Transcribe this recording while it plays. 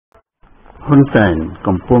ហ៊ុនសែន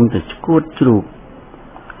កំពុងតែឈួតជ្រូក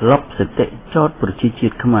លបសតិចោតប្រជាជា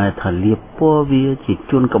តិខ្មែរថាលៀបពណ៌វាជា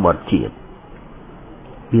ជនក្បត់ជាតិ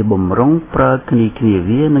វាបំរុងប្រើគ្នា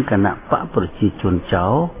វានឹងគណៈបកប្រជាជនចោ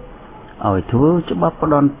លឲ្យធ្វើច្បាប់ផ្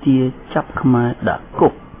ដន់ទាចាប់ខ្មែរដាក់គុ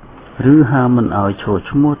កឬហាមិនឲ្យចូល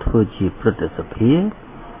ឈ្មោះធ្វើជាព្រឹទ្ធសភា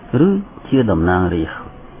ឬជាតំណាងរាស្ត្រ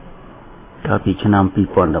កាលពីឆ្នាំ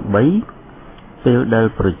2013ពេលដែល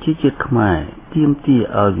ប្រជាជាតិខ្មែរទាមទារ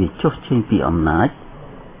ឲ្យវាចុះចេញពីអំណាច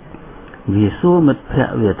វាសួរមិត្តភ័ក្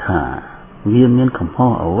តិវាថាវាមានកំហុ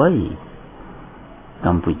សអ្វីក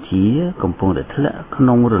ម្ពុជាកំពុងតែធ្លាក់ក្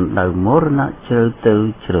នុងរណ្ដៅមរណៈជ្រៅ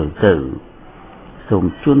ទៅសូម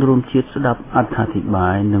ជួនរួមជាតិស្ដាប់អត្ថាធិប្បា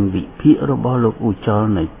យនិងវិភាគរបស់លោកអ៊ូចល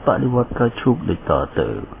នៃបដិវត្តកៅឈូកដូចតទៅ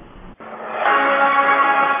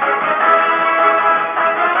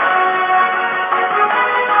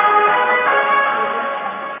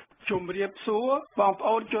ជំរាបសួរបងប្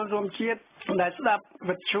អូនជនរួមជាតិដែលស្ដាប់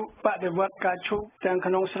វិទ្យុបដិវត្តការឈូកទាំង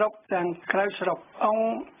ក្នុងស្រុកទាំងក្រៅស្រុកអង្គ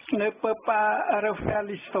នៅពើប៉ា RFA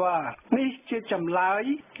នេះជាចម្លើយ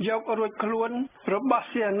យករួចខ្លួនរបស់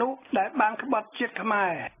សៀនុដែលបានក្បត់ជាតិខ្មែ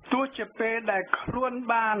រទោះជាពេលដែលខ្លួន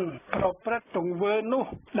បានប្រព្រឹត្តទង្វើនោះ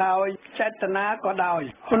ដោយចេតនាក៏ដោយ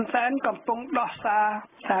ហ៊ុនសែនកំពុងដោះសារ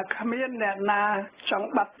ថាគ្មានអ្នកណាចង់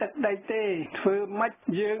បាត់ទឹកដីទេធ្វើម៉េច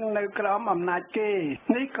យើងនៅក្រោមអំណាចគេ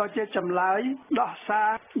នេះក៏ជាចម្លើយដោះសារ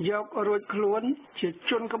យករួចខ្លួនជា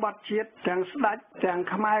ជនក្បត់ជាតិទាំងស្ដេចទាំង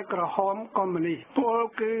ខ្មែរក្រហមកុម្មុយនីសពល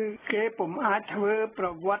គឺគេពុំអាចធ្វើប្រ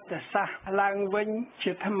វត្តិសាស្ត្រឡើងវិញ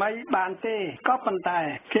ជាថ្មីបានទេក៏ប៉ុន្តែ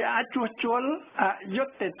គេអាចជួសជុលអយុ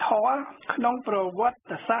ត្តិធម៌ក្នុងប្រវត្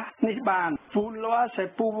តិសាស្ត្រនេះបាន Vouloir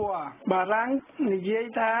c'est pouvoir បារាំងនិយាយ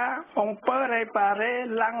ថា on peut réparer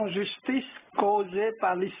l'injustice causée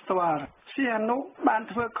par l'histoire សៀនុបាន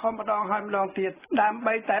ធ្វើខុសម្ដងហើយម្ដងទៀតដើម្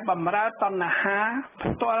បីតែបំរើតណ្ហា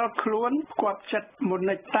ផ្ទាល់ខ្លួនគាត់ចិត្តមុន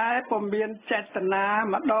តែពុំមានចេតនា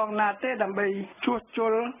ម្ដងណាទេដើម្បីជួសជុ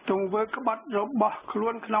លទង្វើក្បត់របស់ខ្លួ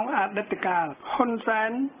នក្នុងអតីតកាលហ៊ុនសែ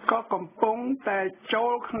នក៏កំពុងតែចូ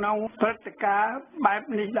លក្នុងព្រឹត្តិការណ៍បែប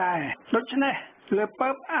នេះដែរដូច្នេះLe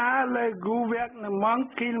peuple a le gouvernement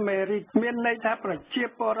qu'il mérite មានន័យថាប្រជា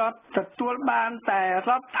ពលរដ្ឋទទួលបានតែ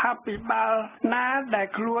រដ្ឋាភិបាលណាដែល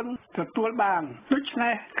ខ្លួនទទួលបានដូច្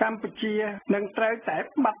នេះកម្ពុជានឹងត្រូវតែ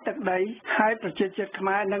បាត់ទឹកដីហើយប្រជាជាតិខ្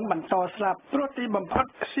មែរនឹងបន្តស្លាប់ព្រោះទីបំផុត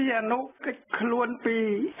សៀនុកិច្ចខ្លួនពី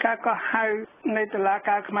ការកោះហៅនៃតុលា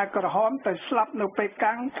ការខ្មែរក្រហមទៅស្លាប់នៅប៉េ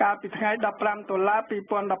កាំងកាលពីថ្ងៃ15តុលា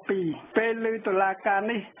2012ពេលឮតុលាការ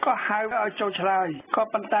នេះក៏ហៅឲ្យចូលឆ្លើយក៏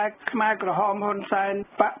ប៉ុន្តែខ្មែរក្រហមហ៊ុនសែន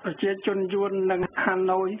បកប្រជាជនយួននិងហា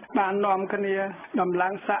ណូយបាននាំគ្នាដំឡើ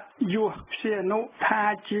ងសាក់យុះសៀនុថា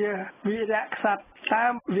ជាវីរៈក្សត្រតើ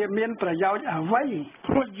វាមានប្រយោជន៍អ្វី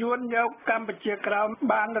ព្រោះយួនយកកម្ពុជាក្រោម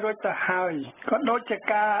បានរួចទៅហើយក៏ដូចជា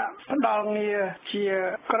ការផ្ដល់ងារជា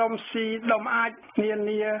ក្រុមស៊ីដុំអាចនា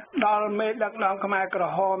នាដល់មេដឹកនាំខ្មែរក្រ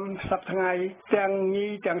ហមសប្តាហ៍ថ្ងៃទាំងញី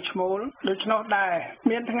ទាំងឈ្មោលដូច្នោះដែរ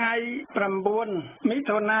មានថ្ងៃ9មិ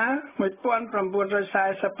ថុនា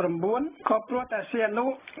1949ក៏ព្រោះតែសៀនុ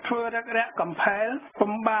ធ្វើរឹករាក់កំផែល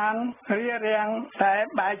ពុំបានរារាំងតែ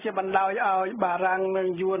បែរជាបណ្ដោយឲ្យបារាំងនិង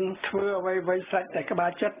យួនធ្វើអ្វីស្រេចតែក្បា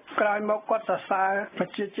លចិត្តក្រោយមកគាត់សរសើរប្រ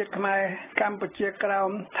ជាជាតិខ្មែរកម្ពុជាក្រោម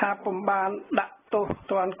ថាពុំបានដាក់ទោស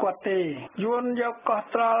ទាន់គាត់ទេយួនយកកោះ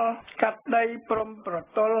ត្រល់កាត់ដីព្រំប្រ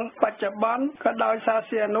ទល់បច្ចុប្បន្នក៏ដោយសារ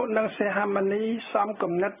សៀនុនិងសៀហមុនីសំ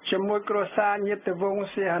គំនិតជាមួយគ្រួសារញាតិវង្ស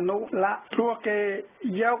សៀនុឡាព្រោះគេ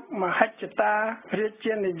យកមហិច្ឆតារា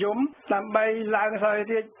ជានិយមដើម្បីឡើងសោយ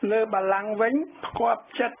រាជលើបល្ល័ង្កវិញផ្គាប់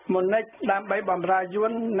ចិត្តមនិចដើម្បីបម្រើយួ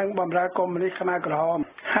ននិងបម្រើកុម្មុយនីសខ្មែរក្រហម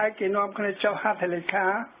ហើយគេនាំគ្នាចុះហត្ថលេខា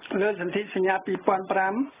លើសន្ធិសញ្ញា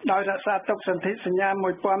2005ដោយរក្សាទុកសន្ធិសញ្ញា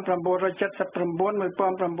1979 1982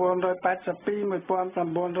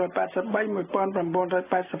 1983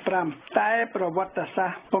 1985តែប្រវត្តិសា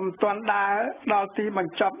ស្ត្រពុំទាន់ដើរដល់ទីប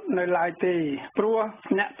ញ្ចប់នៅឡើយទេព្រោះ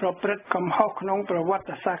អ្នកប្រព្រឹត្តកំហុសក្នុងប្រវត្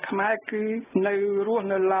តិសាស្ត្រខ្មែរគឺនៅរស់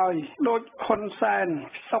នៅឡើយដូចហ៊ុនសែន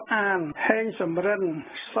សុកអានហេងសំរិន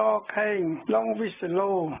សខេងឡុងវិស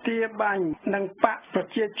ឡូទាបាញ់និងបកប្រ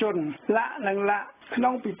ជាជនលាក់និងលាក់ក្នុ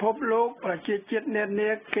ងពិភពលោកប្រជាជាតិនា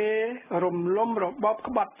នាគេរំលំរបប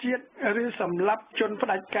ក្បត់ជាតិឬសម្លាប់ជនផ្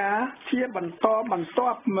ដាច់ការជាបន្តបន្ទា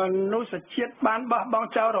ប់មនុស្សជាតិបានបោះបង់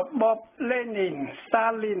ចោលរបបលេនីនស្តា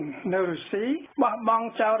លីននៅរុស្ស៊ីបោះបង់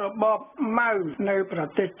ចោលរបបម៉ៅនៅប្រ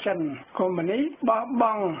ទេសចិនកុម្មុយនីសបោះប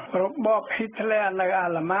ង់របបហ៊ីតឡែរនៅអា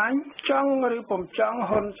ល្លឺម៉ាញចង់ឬពុំចង់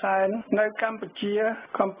ហ៊ុនសែននៅកម្ពុជា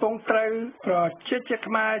កំពុងត្រូវប្រជាជាតិ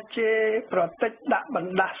ខ្មែរជេរប្រតិចដាក់ប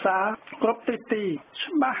ណ្ដាសាគ្រប់ទិសទី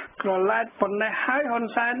ច្បាស់ក្រឡែតប៉ុណ្ណេះហើយហ៊ុន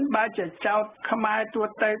សែនបែរជាចោទខ្មែរទួ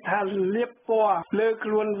ទៅថា លៀបពណ៌លើខ្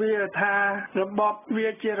លួនវាថារបបវា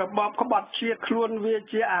ជារបបក្បត់ជាតិខ្លួនវា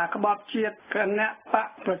ជាអាក្បត់ជាតិគណៈបក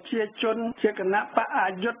ប្រជាជនជាគណៈបកអ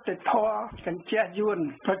យុត្តិធម៌កញ្ជះយួន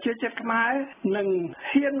ប្រជាជាតិខ្មែរនឹង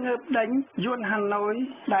ហ៊ានងើបដេញយួនហាណូយ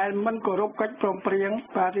ដែលមិនគោរពកិច្ចព្រមព្រៀង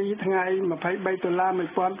ប៉ារីថ្ងៃ23ដុល្លារ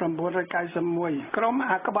1991ក្រុម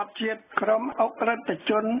អាក្បត់ជាតិក្រុមអុករិត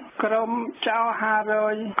ជនក្រុមចៅ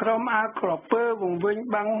500ក្រុមអាក្រពើវង្វេង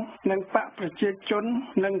បាំងនិងបកប្រជាជន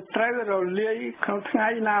នឹងត្រូវរលាយក្នុងថ្ងៃ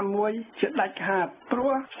ណាមួយជាដាច់ខាតព្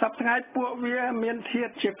រោះសប្តាហ៍ថ្ងៃពួកវាមានធា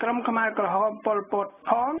តុជាក្រុមខ្មែរក្រហមប៉ុលពត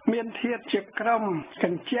ផងមានធាតុជាក្រុមក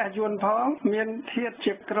ញ្ជះយួនផងមានធាតុ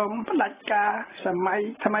ជាក្រុមផ្ដាច់ការសម័យ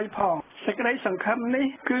ថ្មីផងសេចក្តីសង្ឃឹមនេះ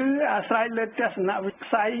គឺអាស្រ័យលើទស្សនវិ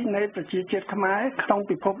ស័យនៃប្រជាជាតិខ្មែរក្នុង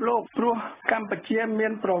ពិភពលោកព្រោះកម្ពុជាមា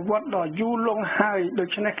នប្រវត្តិដ៏យូរលង់ហើយដូ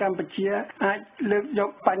ច្នេះកម្ពុជាអាចលើកយ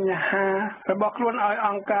កបញ្ហារបស់ខ្លួនឲ្យអ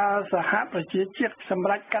ង្គការសហប្រជាជាតិសម្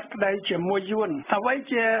រាប់កាត់ក្តីជាមួយយួនអ្វី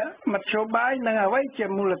ជាមធ្យោបាយនិងអ្វីជា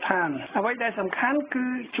មូលដ្ឋានអ្វីដែលសំខាន់គឺ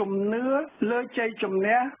ជំនឿលើជ័យជំ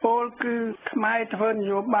នះពោលគឺខ្មែរធ្វើន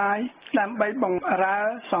យោបាយដើម្បីបង្រើ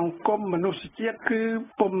សង្គមមនុស្សជាតិគឺ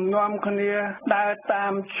ពុំនាំគ្នាដើរតា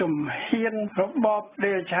មជំហានរបប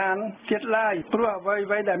ដេរឆានទៀតឡើយព្រោះអ្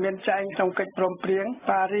វីដែលមានចែងក្នុងកិច្ចព្រមព្រៀង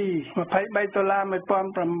ប៉ារី23ដុល្លារ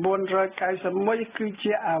1991គឺ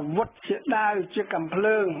ជាអាវុធជាដាវជាកាំភ្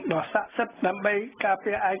លើងដ៏ស័ក្តិសិទ្ធិដើម្បីការ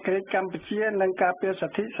ពារឯករាជ្យកម្ពុជានិងការពារសិ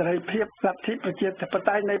ទ្ធិសេរីភាពលទ្ធិប្រជាធិប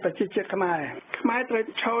តេយ្យនៃប្រជាជាតិខ្មែរត្រូវ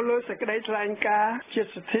ឈរលើសេចក្តីថ្លែងការណ៍ជា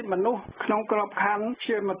សិទ្ធិមនុស្សក្នុងក្របខ័ណ្ឌ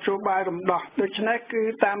ជាមធ្យោបាយរំដោះដូច្នេះគឺ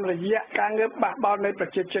តាមរយៈការងើបបះបោរនៃប្រ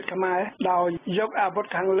ជាជាតិខ្មែរដោយយកអាវុធ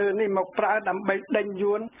ខាងលើនេះមកប្រើដើម្បីដេញ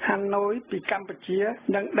យួនហាណូយពីកម្ពុជា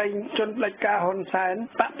និងដេញជនផ្ដាច់ការហ៊ុនសែន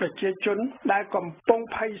បកប្រជាជនដែលកំពុង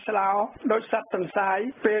ភ័យស្លោដោយសត្វទន្សាយ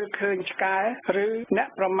ពេលឃើញឆ្កែឬអ្នក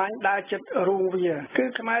ប្រមាញ់ដើរចិត្តរូងវាគឺ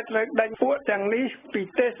ខ្មែរត្រូវដេញពួកទាំងនេះពី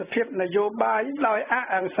ទេសភាពនយោបាយដោយអ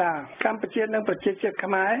ហិង្សាកម្ពុជានិងប្រជាជាតិខ្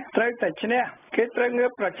មែរត្រូវតែឈ្នះគេត្រូវងើ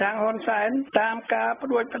បប្រឆាំងហ៊ុនសែនតាមការផ្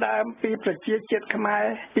ដួចផ្ដើមពីប្រជាជាតិខ្មែរ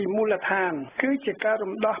ពីមូលដ្ឋានគឺជាការ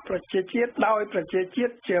រំដោះប្រជាជាតិដោយប្រជាជា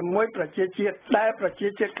តិជាមួយប្រជាជាតិដែលប្រជា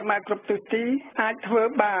ជាតិខ្មែរគ្រប់ទិសទីអាចធ្វើ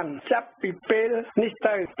បានចាប់ពីពេលនេះ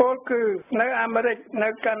ទៅពលគឺនៅអាមេរិកនៅ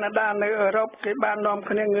កាណាដានៅអឺរ៉ុបគេបាននាំ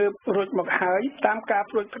គ្នាងើបរួចមកហើយតាមការ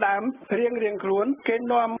ផ្ដួចផ្ដើមរៀងខ្លួនគេ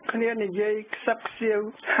នាំគ្នានិយាយខ្សឹបខ្សៀវ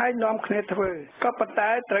ហើយនាំគ្នាធ្វើក៏ប៉ុន្តែ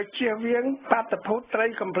ត្រូវជៀសវាងបាតុភូតត្រី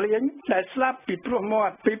កំភ្លៀងដែលស្លាប់ពីព្រោះមា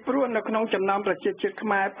ត់ពីព្រោះនៅក្នុងចំណោមប្រជាជាតិខ្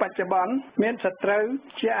មែរបច្ចុប្បន្នមានសត្រូវ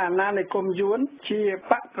ជាអាណានិគមយួនជា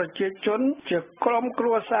បកប្រជាជនជាក្រុមគ្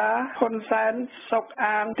រួសារហ៊ុនសែនសុក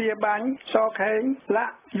អានទាបាញ់សខេងលា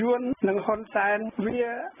ក់យួននិងហ៊ុនសែនវា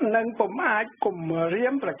នឹងពុំអាចគំរា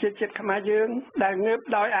មប្រជាជាតិខ្មែរយើងដែលងើប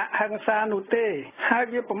ដោយអហិង្សានោះទេហើយ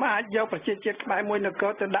វាពុំអាចយកប្រជាជាតិខ្មែរមួយនគ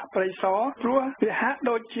រទៅដាក់ព្រៃសរព្រោះវាហាក់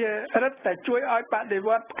ដូចជារឹតតែជួយឲ្យបដិវ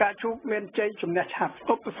ត្តផ្កាឈូកមានជ័យជំនះឆាប់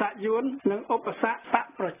ឧបសគ្គយួននិងឧបសគ្គបក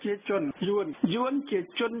ប្រជាជនយួនជា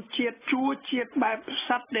ជនជាតិជួជាតិបែបស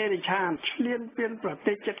ត្វដេរិឆានឈ្លានពានប្រ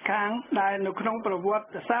ទេសជិតខាងដែលនៅក្នុងប្រវត្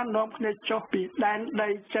តិសាស្ត្រនាំគ្នាចុះពីដែនដី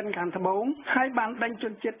ចិនខាងត្បូងហើយបានដេញជ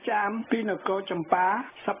នជាតិចាមពីនគរចម្ប៉ា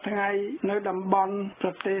សប្តាហ៍ថ្ងៃនៅតំបន់ប្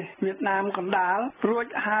រទេសវៀតណាមកណ្ដាលរួច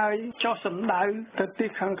ហើយចុះសម្ដៅទៅទី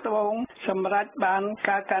ខាងត្បូងសម្រាប់បាន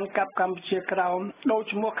ការកាន់កាប់កម្ពុជាក្រោមដោយ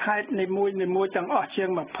ឈ្មោះខេត្តនីមួយទាំងអស់ជាង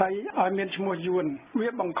20ឲ្យមានឈ្មោះយួនវា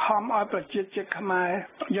បង្ខំឲ្យប្រជាជាតិខ្មែរ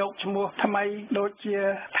យកឈ្មោះថ្មីដូចជា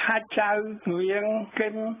ថាចៅរៀងគិ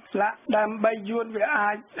នលាក់ដើម្បីយួនវា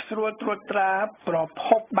អាចស្រួលត្រួតត្រាប្រភ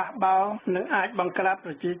ពបះបោរនិងអាចបង្ក្រាប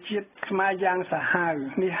ប្រជាជាតិខ្មែរយ៉ាងសាហាវ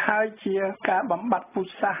នេះហើយជាការបំបត្តិពូជ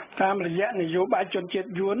សាសន៍តាមរយៈនយោបាយជនជាតិ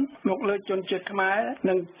យួនមកលើជនជាតិខ្មែរ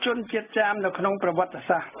និងជនជាតិចាមនៅក្នុងប្រវត្តិ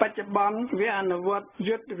សាស្ត្របច្ចុប្បន្នវាអនុវត្ត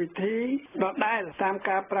យុទ្ធវិធីដដែលតាម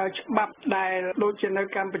ការប្រើច្បាប់ដែលដូចជានៅ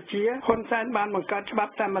កម្ពុជាហ៊ុនសែនបានបង្កើតច្បា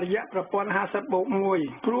ប់តាមរយៈប្រព័ន្ធ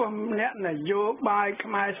50+1ព្រោះអ្នកនយោបាយខ្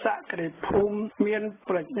មែរសក្តិភូមិមាន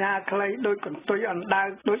ប្រាជ្ញាខ្លីដោយកន្ទុយអណ្ដើក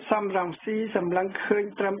ដូចសំរងស៊ីសម្លឹងឃើញ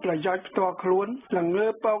ត្រឹមប្រយោជន៍ផ្ទាល់ខ្លួនល្ងើ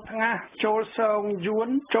ពកថ្ងាសចូលសងយួន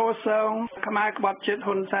ចូលសងខ្មែរក្បត់ជាតិ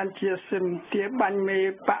ហ៊ុនសែនជាសឹមទាបាញ់មេ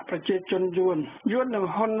បកប្រជាជនយួននិង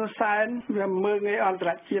ហ៊ុនសែនវាមើលងាយអន្ត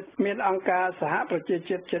រជាតិមានអង្គការសហប្រជា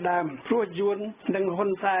ជាតិជាដើមព្រោះយួននិងហ៊ុ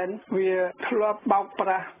នសែនវាធ្លាប់បោកប្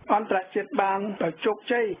រាស់ អន្តរជាតិបានប្រជោគ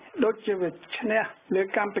ជ័យដូចជាវិឈ្នះលើ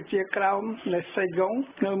កម្ពុជាក្រោមនៅសេយ៉ុង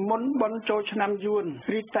នៅមុនបន់ចូលឆ្នាំយួន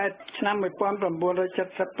រីតែឆ្នាំ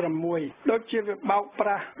1976ដូចជាវាបោកប្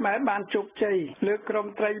រាស់ម៉ែបានជោគជ័យលើក្រុម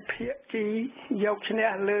ត្រីភាគីយកឈ្នះ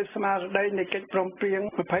លើស្មារតីនៃកិច្ចព្រមព្រៀង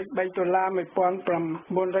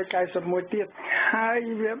$23,1991ទៀតហើយ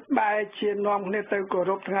វាបែរជានាំគ្នាទៅគោ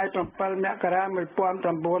រពថ្ងៃ7មករា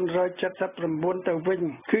1979ទៅវិញ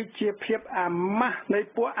គឺជាភាពអាម៉ាស់នៃ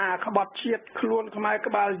ពួកអាក្បត់ជាតិខ្លួនខ្មែរ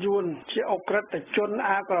ក្បាលយួនជាអក្រិតជន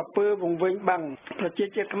អាក្រពើវង្វេងបាំងប្រជា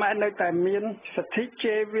ជាតិខ្មែរនៅតែមានសិទ្ធិ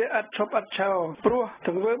ជេរវាឥតឈប់ឥតឈរព្រោះទ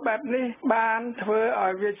ង្វើបែបនេះបានធ្វើឲ្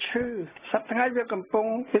យវាឈឺសប្តាហ៍ថ្ងៃវាកំពុង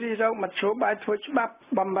រីរោគមធ្យោបាយធ្វើច្បាប់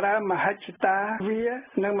បំរើមហិច្ឆតាវា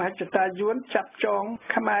និងមហិច្ឆតាយួនចាប់ចង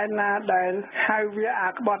ខ្មែរណាដែលហៅវា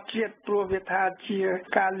អាក្បត់ជាតិព្រោះវាថាជា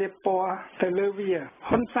ការលាបពណ៌ទៅលើវា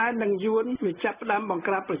ហ៊ុនសែននិងយួនវាចាប់ផ្ដើមបង្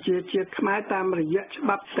ក្រាបប្រជាជាតិខ្មែរតាមរយៈច្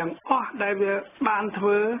បាប់ទាំងអស់ដែលវាបានធ្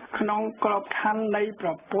វើក្នុងក្របខ័ណ្ឌនៃប្រ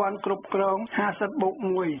ព័ន្ធគ្រប់គ្រង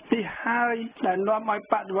 50+1 ទីហើយដែលនាំឲ្យ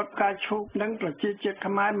បដិវត្តការឈូកនិងប្រជាជាតិ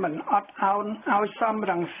ខ្មែរមិនអត់ឱនឲ្យសំ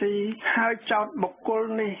រងស៊ីហើយចោទបុគ្គល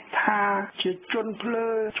នេះថាជាជនភ្លើ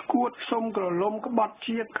ឈួតសុំក្រឡុំក្បត់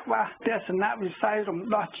ជាតិខ្វះទស្សនវិស័យរំ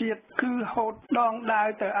ដោះជាតិគឺហូតដងដាវ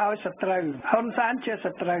ទៅឲ្យសត្រូវហ៊ុនសែនជាស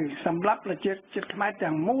ត្រូវសម្រាប់ប្រជាជាតិខ្មែរ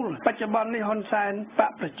ទាំងមូលបច្ចុប្បន្ននេះហ៊ុនសែនប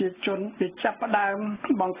កប្រជាជនវាចាប់ផ្ដើម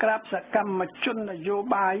បង្ក្រាបសកម្មជននយោ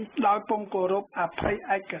បាយដោយពុំគោរពអភ័យ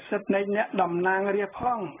ឯកសិទ្ធិនៃអ្នកតំណាងរាស្ត្រផ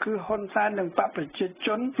ងគឺហ៊ុនសែននិងបកប្រជាជ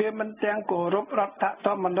នវាមិនទាំងគោរពរដ្ឋធ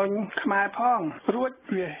ម្មនុញ្ញខ្មែរផងរួច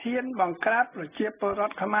វាហ៊ានបង្ក្រាបប្រជាពលរ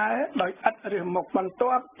ដ្ឋខ្មែរដោយឥតរិះមុខបន្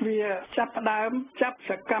ទាប់វាចាប់ផ្ដើមចាប់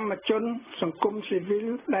សកម្មជនសង្គមស៊ីវិល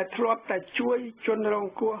ដែលធ្លាប់តែជួយជនរង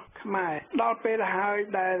គ្រោះខ្មែរដល់ពេលហើយ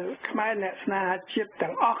ដែលខ្មែរអ្នកស្នេហាជាតិ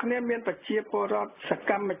ទាំងអស់គ្នាមានប្រជាពលរដ្ឋស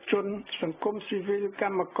កម្មជនសង្គមស៊ីវិលក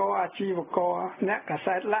ម្មករអាជីវករអ្នកក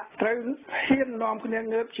សែតឡាក់ត្រូវហ៊ាននាំគ្នា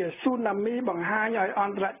ងើបជាស៊ូណាមីបង្ហាញឲ្យអ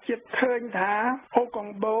ន្តរជាតិឃើញថាអូកុង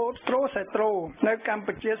បូត្រូសេត្រូនៅកម្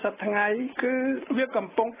ពុជាសប្តាហ៍ថ្ងៃគឺវាកំ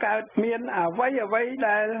ពុងកើតមានអ្វី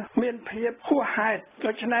ដែលមានភាពហួសហេតុ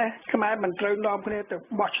ដូច្នេះខ្មែរមិនត្រូវនាំគ្នាទៅ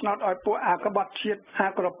បោះឆ្នោតឲ្យពួកអាក្បត់ជាតិអា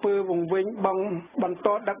ក្រពើវង្វេងបងបន្ត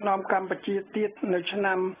ដឹកនាំកម្ពុជាទៀតនៅឆ្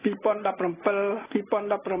នាំ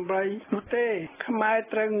2017-2018នោះទេខ្មែរ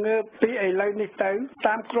ត្រូវងើបពីឥឡូវនេះទៅ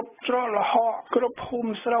តាមគ្រប់ច្រកល្ហកគ្រប់ភូ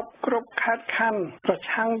មិស្រុកគ្រប់ខេត្តខណ្ឌប្រ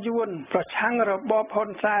ឆាំងយួនប្រឆាំងរបបហ៊ុន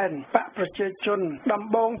សែនបកប្រជាជនដំ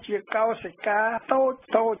បូងជាកោសិកាតូ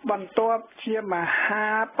ចបន្ទាប់ជាមហា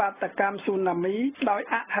បាតកម្មស៊ូណាមីដោយ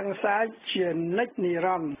អហិង្សាជានិច្ចនិរ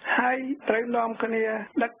ន្តរ៍ហើយត្រូវនាំគ្នា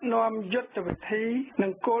ដឹកនាំយុទ្ធវិធីនិ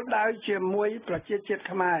ងគោលដៅជាមួយប្រជាជាតិ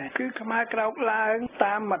ខ្មែរគឺខ្មែរក្រោកឡើង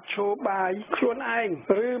តាមមធ្យោបាយខ្លួនឯង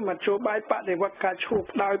ឬមធ្យោបាយបដិវត្តការឈូក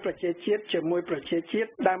ដោយប្រជាជាតិជាមួយប្រជាជាតិ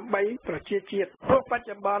ដើម្បីប្រជាជាតិព្រោះបច្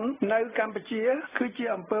ចុប្បន្ននៅកម្ពុជាគឺជា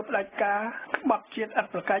អំពើផ្ដាច់ការក្បត់ជាតិឥត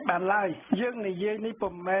ប្រកែកបានឡើយយើងនិយាយនេះ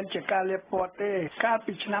ពុំមែនជាការលាបពណ៌ទេកាល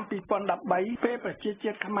ពីឆ្នាំ2013ពេលប្រជា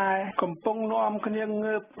ជាតិខ្មែរកំពុងនាំគ្នា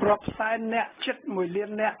ងើបរាប់សែនអ្នកជិត1លាន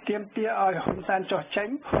អ្នកទាមទារឲ្យហ៊ុនសែនចុះចេញ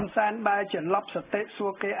ហ៊ុនសែនបែរជាលប់សតិសួ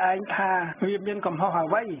រគេឯងថាវាមានកំហុស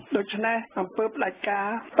អ្វីដូច្នេះអំពើផ្ដាច់ការ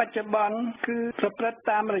បច្ចុប្បន្នគឺប្រព្រឹត្ត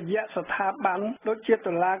តាមរយៈស្ថាប័នដូចជា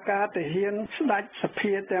តុលាការទាហានស្ដេចស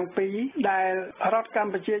ភាទាំងពីរដែលរដ្ឋក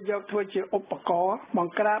ម្ពុជាយកធ្វើជាឧបករណ៍ប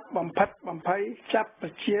ង្ក្រាបបំផិតបំភ័យចាប់ប្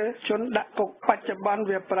រជាជនដាក់គុកបច្ចុប្បន្ន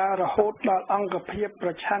វាប្រើរហូតដល់អង្គភាពប្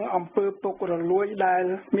រឆាំងអំពើពុករលួយដែល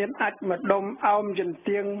មានអាចម្ដុំអោមយន្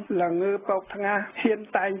ទៀងល្ងើបោកថ្ងាសហ៊ាន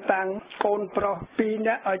តែងតាំងកូនប្រុស2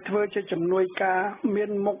នាក់ឲ្យធ្វើជាជំនួយការមា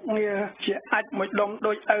នមុខងារជាអាចមួយដុំ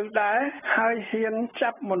ដូចឪដែរហើយហ៊ានចា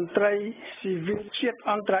ប់មន្ត្រីស៊ីវិលជាតិ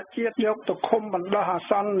អន្តរជាតិយកទៅឃុំបណ្ដោះអា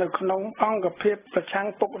សន្ននៅក្នុងអង្គភាពប្រឆាំង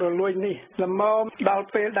ពុករលួយនេះល្មមដល់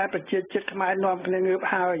ពេលដែលប្រជាជាតិខ្មែរនាំគ្នាងើប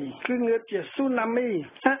ហើយគឺងើបជាស៊ូណាមី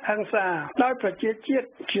អហិង្សាដោយប្រជាជាតិ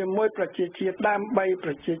ជាមួយប្រជាជាតិដើម្បី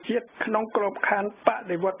ប្រជាជាតិក្នុងក្របខ័ណ្ឌប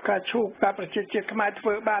ដិវត្តការឈូកដែលប្រជាជាតិខ្មែរធ្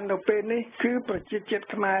វើបាននៅពេលនេះគឺប្រជាជាតិ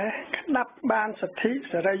ខ្មែរក្តាប់បានសិទ្ធិ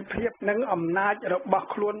សេរីភាពនិងអំណាចរបស់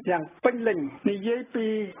ខ្លួនយ៉ាងពេញលេញនិយាយពី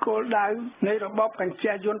គោលដៅនៃរបបកញ្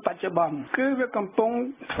ជះយួនបច្ចុប្បន្នគឺវាកំពុង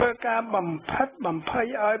ធ្វើការបំផិតបំភ័យ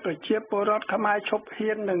ឲ្យប្រជាពលរដ្ឋខ្មែរឈប់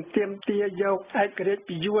ហ៊ាននិងទាមទារយកឯករាជ្យ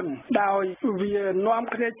ពីយួនដោយវានាំ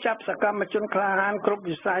គ្នាចាប់សកម្មជនក្លាហានគ្រប់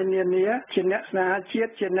វិស័យនានាជាអ្នកស្នេហាជា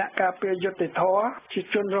តិជាអ្នកការពារយុត្តិធម៌ជា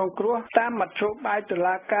ជនរងគ្រោះតាមមធ្យោបាយតុ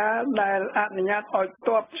លាការដែលអនុញ្ញាតឲ្យ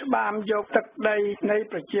ទ័ពច្បាមយកទឹកដីនៃ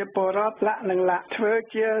ប្រជាពលរដ្ឋលាក់និងលាក់ធ្វើ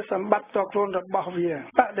ជាសម្បត្តិផ្ទាល់ខ្លួនរបស់វា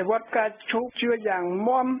បដិវត្តការឈូកជឿយ៉ាង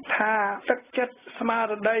មុំថាទឹកចិត្តស្មា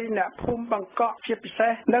រតីអ្នកភូមិបង្កក់ជាពិសេ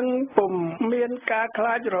សនិងពុំមានការខ្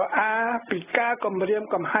លាចរអាពីការគំរាម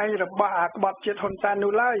កំហែងរបស់អាក្បត់ជាតិហ៊ុនសែន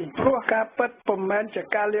នោះឡើយព្រោះការពិតពុំមែនជា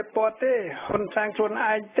ការលៀបពណ៌ទេហ៊ុនសែនខ្លួន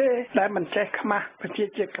ឯងទេដែលមិនចេះខ្មាស់ប្រជា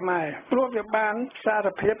ជាតិខ្មែរព្រោះវាបានសារ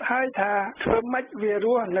ភាពហើយថាធ្វើម៉េចវារ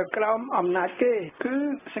ស់នៅក្រោមអំណាចគេគឺ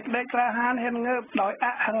សេចក្តីក្លាហានហ៊ានងើបដោយអ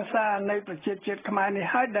ហិង្សានៃប្រជាជាតិខ្មែរនេះ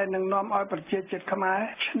ហើយដែលនឹងនាំឲ្យប្រជាជាតិខ្មែរ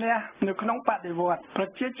ឈ្នះនៅក្នុងបដិវត្តន៍ប្រ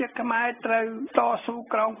ជាជាតិខ្មែរត្រូវតស៊ូ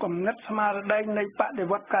ក្រោមគំនិតស្មារតីនៃបដិ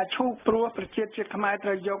វត្តន៍ការឈូសព្រោះប្រជាជាតិខ្មែរត្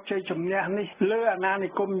រូវយកជ័យជំនះនេះលើអាណានិ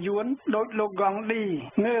គមយួនដោយលោកកងឌី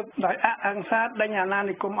ងើបដោយអហិង្សាដេញអាណា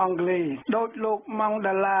និគមអង់គ្លេសដោយលោកម៉ង់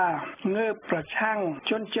ដាឡាងើបប្រឆាំង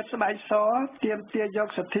ជនជាតិស្បែកសទាមទារយក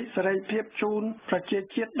សិទ្ធិសេរីភាពជូនប្រជា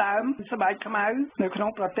ជាតិដើមស្បែកខ្មៅនៅក្នុង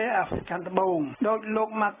ប្រទេសអាហ្វ្រិកខាងត្បូងដោយលោក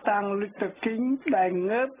ម៉ាតាំងលូតឺគីងដែល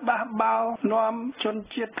ងើបបះបោរនាំជន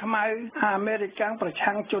ជាតិខ្មៅអាមេរិកប្រ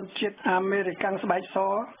ឆាំងជនជាតិអាមេរិកស្បែកស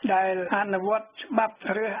ដែលអនុវត្តច្បាប់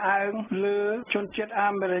រើសអើងលើជនជាតិអា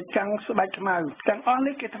មេរិកស្បែកខ្មៅទាំងអស់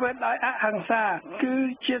នេះគេធ្វើដោយអហិង្សាគឺ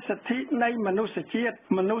ជាសិទ្ធិនៃមនុស្សជាតិ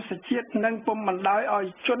នឹងពុំបណ្ដោយឲ្យ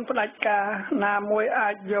ជនផ្ដាច់ការណាមួយអា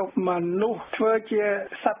ចយកមនុស្សធ្វើជា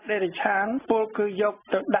សត្វដេរឆានពលគឺយក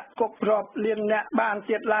ទៅដាក់គុករាប់លានអ្នកបាន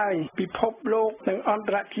ទៀតឡើយពិភពលោកនិងអន្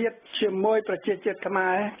តរជាតិជាមួយប្រជាជាតិខ្មែ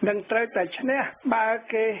រនឹងត្រូវតែឈ្នះបើ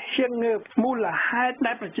គេហ៊ានងើបមូលហេតុ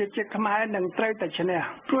ដែលប្រជាជាតិខ្មែរនឹងត្រូវតែឈ្នះ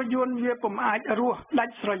ព្រោះយួនវាពុំអាចរស់ដា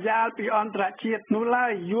ច់ស្រយាលពីអន្តរជាតិនោះឡើ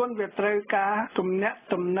យយួនវាត្រូវការទំនាក់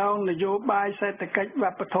ទំនងនយោបាយសេដ្ឋកិច្ចវ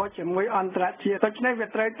ប្បធម៌ជាមួយអន្តរជាតិដូច្នេះវា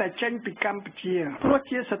ត្រូវតែចេញពីកម្ពុជាព្រោះ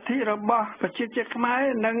ជាសិទ្ធិរបស់ប្រជាជាតិខ្មែរ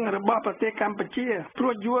និងរបស់ប្រទេសកម្ពុជាព្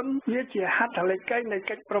រោះយួនវាជាហត្ថលេខីនៃ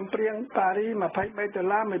កិច្ចព្រមព្រៀងប៉ារីស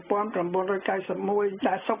$23,1991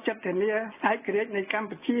ដែលសុខចិត្តធានាឯករាជ្យនៃកម្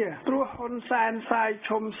ពុជាព្រោះហ៊ុនសែនសាយ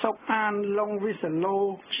ឈុំសុកអានឡុងវិសឡូ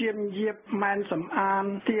ឈាមយាបម៉ែនសំអាន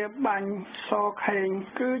ទាបាញ់សខេង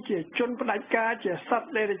គឺជាជនផ្ដាច់ការជាសត្វ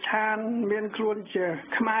ដេរឆានមានខ្លួនជា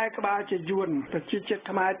ខ្មែរក្បាលជាយួនប្រជាជាតិ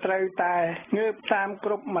ខ្មែរត្រូវតែងើបតាមគ្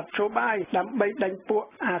រប់មធ្យោបាយដើម្បីដេញពួក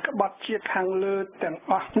អាក្បត់ជាតិខាងលើទាំង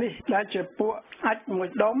អស់នេះដែលជាពួកអាចមួយ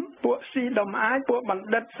ដុំពួកស៊ីដុំអាចពួកបណ្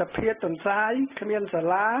ឌិតសភាទន្សាយគ្មានសា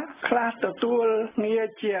លាខ្លះទទួលងារ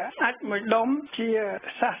ជាអាចមួយដុំជា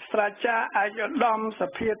សាស្ត្រាចារ្យឯកឧត្តមស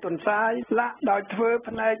ភាទន្សាយលាក់ដោយធ្វើ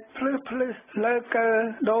ផ្នែកភ្លឺលើកើ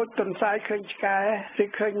ដូចទន្សាយឃើញឆ្កែឬ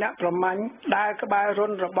ឃើញអ្នកប្រមាញ់ដើរក្បែររុ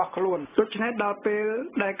នរបស់ខ្លួនដូច្នេះដល់ពេល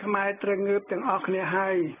ដែលខ្មែរត្រូវងើបទាំងអស់គ្នាហើ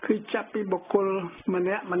យគឺចាប់ពីបុគ្គលម្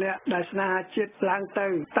នាក់ដែលស្នេហាជាតិឡើងទៅ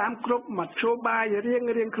តាមគ្រប់មធ្យោបាយរៀ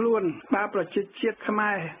ងខ្លួនបើប្រជាជាតិខ្មែ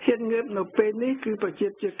រហ៊ានងើបនៅពេលនេះគឺប្រជា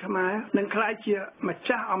ជាតិខ្មែរនឹងក្លាយជាម្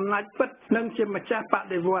ចាស់អំណាចពិតនិងជាម្ចាស់ប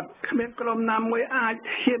ដិវត្តន៍គ្មានក្រុមណាមួយអាច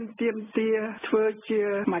ហ៊ានទាមទារធ្វើជា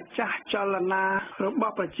ម្ចាស់ចលនារប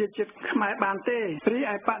ស់ប្រជាជាតិខ្មែរបានទេរី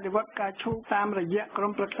ឯបដិវត្តន៍ការឈូសតាមរយៈក្រុ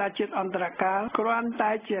មប្រឹក្សាជាតិអន្តរកាលគ្រាន់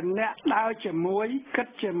តែជាអ្នកដើរជាមួយគិត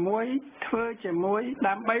ជាមួយធ្វើជាមួយ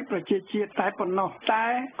ដើម្បីប្រជាជាតិតែប៉ុណ្ណោះតែ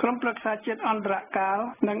ក្រុមប្រឹក្សាជាតិអន្តរកាល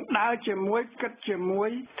នឹងដើរជាមួយគិតជាមួយ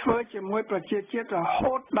ធ្វើជាមួយប្រជាជាតិរ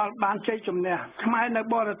ហូតដល់បានជ័យជំនះខ្មែរនៅ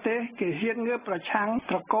បរទេសគេហ៊ានងើបប្រឆាំង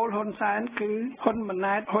ត្រកូលហ៊ុនសែនគឺហ៊ុនម៉ា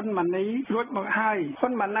ណែតហ៊ុនម៉ាណីរួចមកហើយហ៊ុ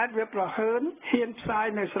នម៉ាណែតវាប្រហើនហ៊ានផ្សាយ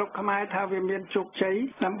នៅស្រុកខ្មែរថាវាមានជោគជ័យ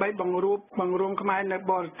ដើម្បីបង្រួមខ្មែរនៅ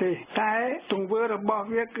បរទេសតែទង្វើរបស់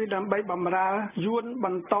វាគឺដើម្បីបម្រើយួនប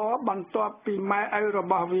ន្ទាប់ពីម៉ែឪរ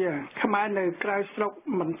បស់វាខ្មែរនៅក្រៅស្រុក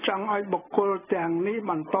មិនចង់ឲ្យបុគ្គលទាំងនេះ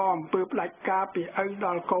បន្តអំពើផ្ដាច់ការពីឪដ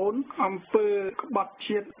ល់កូនអំពើក្បត់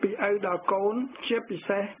ជាតិពីឪដល់កូនជាពិ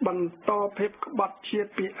សេសបន្តភាពក្បត់ជាតិ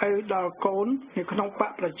ពីឪដល់កូននៅក្នុងប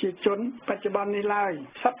កប្រជាជនបច្ចុប្បន្ននេះឡើយ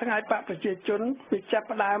សប្តាហ៍ថ្ងៃបកប្រជាជនវាចាប់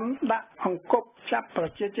ផ្ដើមដាក់អង្គប់ចាប់ប្រ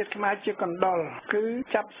ជាជាតិខ្មែរជាកណ្ដុរគឺ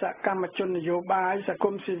ចាប់សកម្មជននយោបាយសង្គ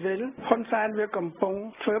មស៊ីវិលហ៊ុនសែនវាកំពុង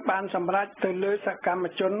ធ្វើបានសម្រេចទៅលើសកម្ម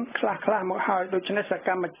ជនខ្លះមកហើយដូច្នេះសក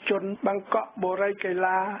ម្មជនបង្កក់បូរីកី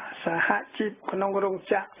ឡាសហជីពក្នុងរោង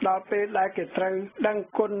ចក្រដល់ពេលដែលគេត្រូវដឹង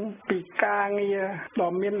គុណពីការងារដ៏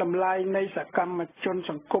មានតម្លៃនៃសកម្មជន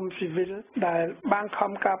សង្គមស៊ីវិលដែលបាន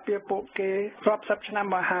ខំការពារពួកគេរាប់សិបឆ្នាំ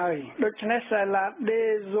មកហើយដូច្នេះ c'est la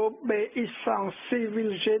désobéissance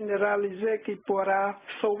civile généralisée qui pourra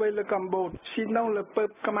sauver le Cambodge sinon le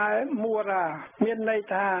peuple khmer mourra មានន័យ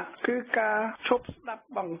ថាគឺការឈប់ស្ដាប់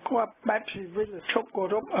បង្គាប់បែបស៊ីវិលឈប់គោ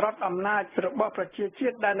រពរដ្ឋអំណាចរបស់ប្រជាជា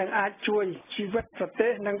តិដែលនឹងអាចជួយជីវិតប្រទេ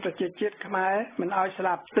សនិងប្រជាជាតិខ្មែរមិនឲ្យស្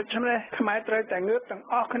លាប់ដូច្នេះខ្មែរត្រូវតែងើបទាំង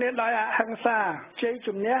អស់គ្នាដោយអហិង្សាជ័យ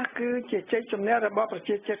ជំនះគឺជាជ័យជំនះរបស់ប្រ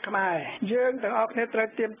ជាជាតិខ្មែរយើងទាំងអស់គ្នាត្រូវ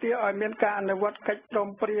ទាមទារឲ្យមានការអនុវត្តកិច្ចព្រម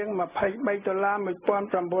ព្រៀង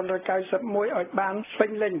$23,1991ឲ្យបានពេ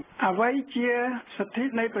ញលេញអ្វីជាសិទ្ធិ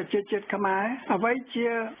នៃប្រជាជាតិ ជាតិខ្មែរអ្វីជា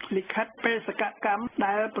លិខិតបេសកកម្ម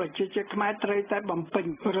ដែលប្រជាជាតិខ្មែរត្រូវតែបំពេញ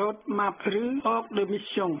Road Map ឬ Org de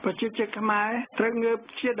Mission ប្រជាជាតិខ្មែរត្រូវងើប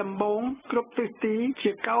ជាដំបូងគ្រប់ទិសទី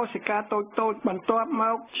ជាកោសិកាតូចៗបន្ទាប់ម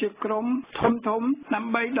កជាក្រុមធំដើ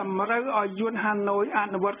ម្បីតម្រូវឲ្យយួនហាណូយអ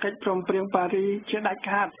នុវត្តកិច្ចព្រមព្រៀងប៉ារីជាដាច់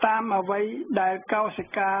ខាតតាមអ្វីដែលកោសិ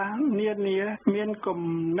កានានាមានគំ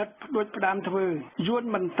និតផ្ដួចផ្ដើមធ្វើយួន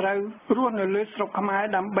មិនត្រូវរស់នៅលើស្រុកខ្មែរ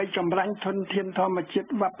ដើម្បីចម្រាញ់ធនធានធម្មជាតិ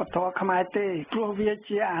វប្បធម៌ខ្មែរទេព្រោះវា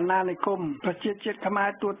ជាអាណានិគមប្រជាជាតិខ្មែរ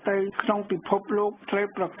ទូទៅក្នុងពិភពលោកត្រូវ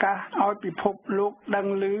ប្រកាសឲ្យពិភពលោកដឹង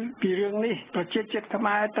ឮពីរឿងនេះប្រជាជាតិខ្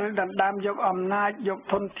មែរត្រូវដណ្ដើមយកអំណាចយក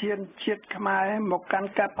ធនធានជាតិខ្មែរមកកាន់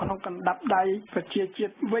កាប់ក្នុងកណ្ដាប់ដៃប្រជាជា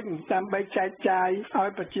តិវិញដើម្បីចែកចាយឲ្យ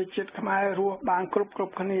ប្រជាជាតិខ្មែររស់បានគ្រប់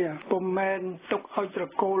គ្នាពុំមែនទុកឲ្យត្រ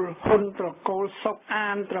កូលហ៊ុនត្រកូលសុកអា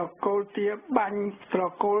នត្រកូលទាបាញ់ត្រ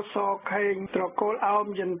កូលសខេងត្រកូលអោម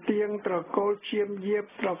យន្ទៀងត្រកូលឈាមយាប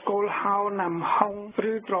ត្រកូលហៅណាំហុង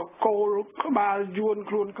ឬត្រកូលក្បាលយួន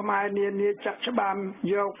ខ្លួនខ្មែរនានាចាក់ច្បាំ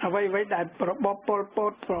យកអ្វីដែលរបបប៉ុលព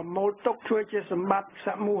តប្រមូលទុកធ្វើជាសម្បត្តិស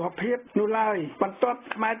មូហភាពនោះឡើយបន្ទាប់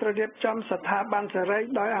ខ្មែរត្រូវរៀបចំស្ថាប័នសេរី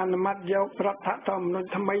ដោយអនុម័តយករដ្ឋធម្មនុញ្ញ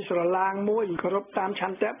ថ្មីស្រឡាងមួយគោរពតាមឆ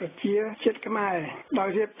ន្ទៈប្រជាជាតិខ្មែរដោយ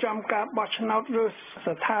រៀបចំការបោះឆ្នោតឬ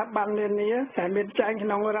ស្ថាប័ននានាដែលមានចែងក្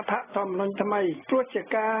នុងរដ្ឋធម្មនុញ្ញថ្មីព្រោះជា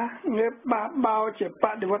ការងើបបះបោជាប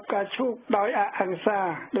ដិវត្តការឈូកដោយអហិង្សា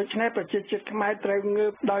ដូច្នេះប្រជាជាតិខ្មែរត្រូវងើ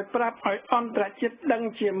បដោយប្រាប់ឲ្យអន្តរជាតិដឹង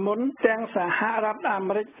ជាមុនទាំងសហរដ្ឋអា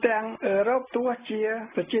មេរិកទាំងអឺរ៉ុបទោះជា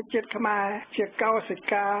ប្រជាជាតិខ្មែរជាកោសិ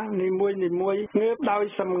កានីមួយងើបដោយ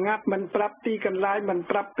សម្ងាត់មិនប្រាប់ទីកន្លែងមិន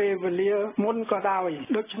ប្រាប់ពេលវេលាមុនក៏ដោយ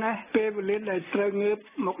ដូច្នេះពេលវេលាដែលត្រូវងើប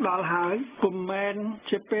មកដល់ហើយពុំមែន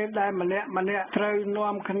ជាពេលដែលម្នាក់ត្រូវ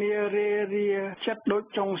នាំគ្នារាចិត្តដូច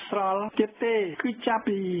ចុងស្រល់ទៀតទេគឺចាប់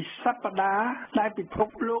ពីសប្តាហ៍ដែលពិភព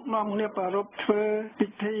លោកនាំគ្នាប្រារព្ធធ្វើពិ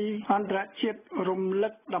ធីអន្តរជាតិរំលឹ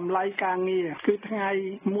កតម្លៃការងារគឺថ្ងៃ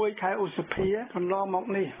1ខែឧសភាកន្លងមក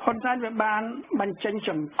នេះហ៊ុនសែនបានបញ្ចេញច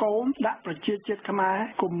ង្កូមដាក់ប្រជាជាតិខ្មែរ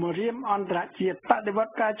គម្រាមអន្តរជាតិបដិវត្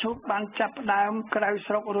តការឈូកបានចាប់ផ្ដើមក្រៅ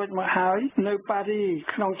ស្រុករួចមកហើយនៅប៉ារី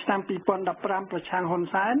ក្នុងឆ្នាំ2015ប្រឆាំងហ៊ុន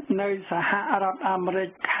សែននៅសហរដ្ឋអាមេរិក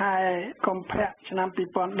ខែកុម្ភៈឆ្នាំ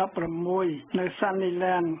2016នៅ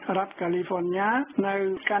Sunnyland រដ្ឋ California នៅ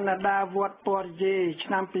កាណាដាវត្តពរយេឆ្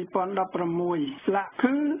នាំ2016ឡា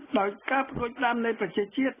គឺដោយការផ្ដួចផ្ដើមនៃប្រជា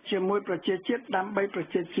ជាតិជាមួយប្រជាជាតិដើម្បីប្រ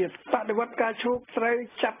ជាជាតិបដិវត្តការឈូកត្រូវ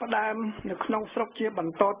ចាប់ផ្ដើមនៅក្នុងស្រុកជាប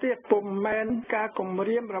ន្តទៀតពុំមែនការគម្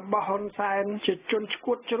រាមរបស់ហ៊ុនសែនជាជន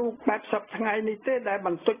ឈួតជ្រូកបែបសពថ្ងៃនេះទេដែលប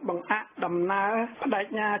ន្ទុចបង្អាក់ដំណើរបដិ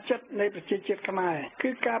ញ្ញាចិត្តនៃប្រជាជាតិខ្មែរគឺ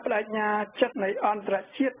ការបដិញ្ញាចិត្តនៃអន្តរ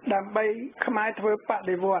ជាតិដើម្បីខ្មែរធ្វើប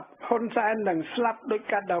ដិវត្តហ៊ុនសែននឹងស្លាប់ដោយ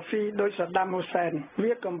កាដាហ្វីដោយសាដាមហ៊ូសែន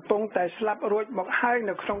វាកំពុងតែស្លាប់រួចមកហើយ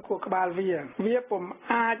នៅក្នុងខួរក្បាលវាពុំ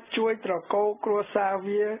អាចជួយត្រកូលគ្រួសារ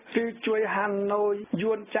វាឬជួយហាណូយ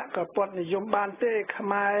យួនចក្រពត្តិនិយមបានទេខ្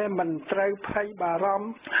មែរមិនត្រូវភ័យបារម្ភ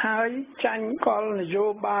ហើយចាញ់កលនយោ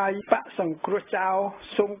បាយបកសង្គ្រោះចោល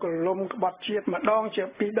សុំកលុំក្បត់ជាតិម្ដងជា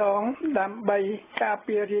ពីរដងដើម្បីការ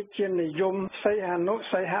ពាររាជានិយមសីហនុ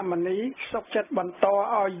សីហមុនីសុខចិត្តបន្ត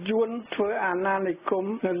ឲ្យយួនធ្វើអាណានិគម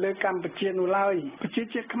នៅលើកម្ពុជានោះឡើយប្រជា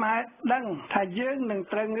ជាតិខ្មែរដឹងថាយើងនឹង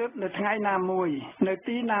ត្រូវងើបនៅថ្ងៃណាមួយនៅ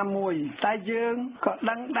ទីណាមួយតែយើងក៏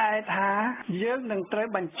ដឹងដែរថាយើងនឹងត្រូវ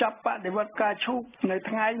បញ្ចប់បដិវត្តការឈូកនៅ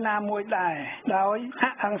ថ្ងៃណាមួយដែរដោយអ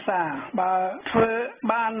ហិង្សាបើធ្វើ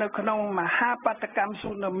បាននៅក្នុងមហាបាតកម្ម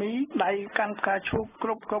ស៊ូណាមីដៃកាន់ផ្កាឈូកគ្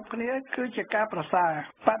រប់គ្នាគឺជាការប្រសើរ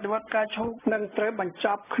បដិវត្តការឈូកនឹងត្រូវបញ្ច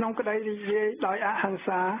ប់ក្នុងក្តីរីករាយដោយអហិង្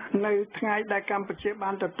សានៅថ្ងៃដែលកម្ពុជា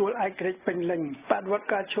បានទទួលឯករាជ្យពេញលេញបដិវត្ត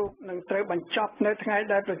ការឈូកនឹងត្រូវបញ្ចប់នៅថ្ងៃ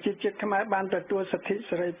ដែលប្រជាជាតិខ្មែរបានទទួលសិទ្ធិ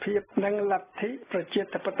សេរីភាពនិងលទ្ធិប្រជា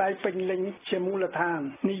ធិបតេយ្យពេញលេញជាមូលដ្ឋាន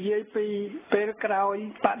និយាយពីពេលក្រោយ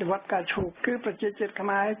បដិវត្តការឈូកគឺប្រជាជាតិខ្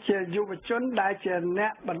មែរជាយុវជនដែលជាអ្ន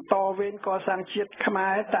កបន្តវេនកសាងជាតិខ្មែ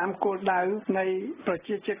រតាមគោលដៅនៃប្រ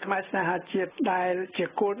ជាជាតិខ្មែរស្នេហាជាតិដែលជា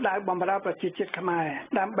គោលដៅបម្រើប្រជាជាតិខ្មែរ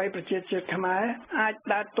ដើម្បីប្រជាជាតិខ្មែរអាច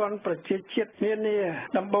ដើរទាន់ប្រជាជាតិនានា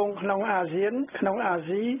ដំបូងក្នុងអាស៊ានក្នុងអា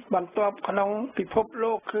ស៊ីបន្ទាប់ក្នុងពិភព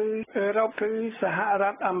លោកគឺអឺរ៉ុបគឺសហរ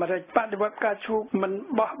ដ្ឋអាមេរិកបដិវត្តការឈូកមិន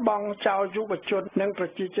បោះបង់ចោលយុវជននិងប្រ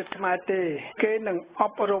ជាជាតិខ្មែរទេគេនឹងអ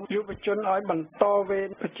ប់រំយុវជនឲ្យបន្តវេន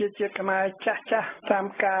ប្រជាជាតិខ្មែរចាស់តាម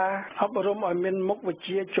ការអប់រំឲ្យមានមុខវិជ្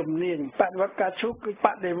ជាជំនាញបដិវត្តការឈូកគឺប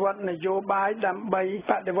ដិវត្តនយោបាយដើម្បី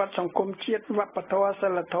បដិវត្តសង្គមជាតិវប្បធម៌សិ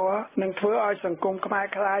លធម៌និងធ្វើឲ្យសង្គមខ្មែរ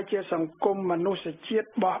ក្លាយជាសង្គមមនុស្សជាតិ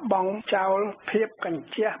បោះបង់ចោលភាពកញ្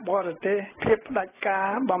ជះបរទេសភាពផ្ដាច់ការ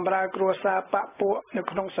បម្រើគ្រួសារបពពួកនៅ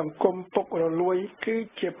ក្នុងសង្គមពុករលួយគឺ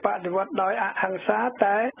ជាបដិវត្តដោយអហិង្សា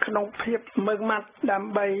តែក្នុងភាពម៉ឺងម៉ាត់ដើ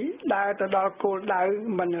ម្បីដើរទៅដល់គោលដ ដៅ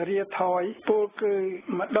មិនរាថយពលគឺ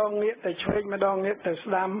ម្ដងងាកទៅឆ្វេងម្ដងងាកទៅ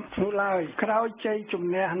ស្ដាំនោះឡើយក្រោយជ័យជំ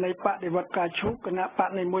នះនៃបដិវត្តការឈូកគណៈបក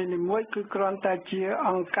នីមួយៗគឺគ្រាន់តែជា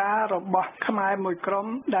អង្គការរបស់ខ្មែរមួយក្រុម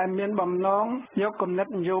ដែលមានបំណងយកគំនិត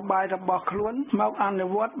នយោបាយរបស់ខ្លួនមកអនុ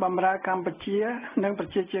វត្តបម្រើកម្ពុជានិងប្រ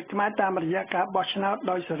ជាជាតិខ្មែរតាមរយៈការបោះឆ្នោត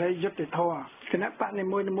ដោយសេរីយុត្តិធម៌គណៈបកនី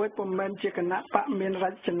មួយៗពុំមែនជាគណៈបកមានរ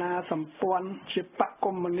ចនាសម្ព័ន្ធជាបក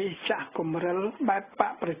កុម្មុយនីសចាស់គំរិលបែបប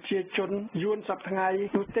កប្រជាជនយួនសប្តាហ៍ថ្ងៃ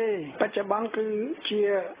នោះទេបច្ចុប្បន្នគឺជា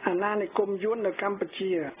អាណានិគមយួននៅកម្ពុ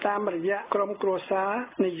ជាតាមរយៈក្រុមគ្រួសារ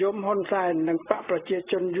និយមហ៊ុនសែននិងបកប្រជា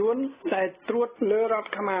ជនយួនដែលត្រួតលើរដ្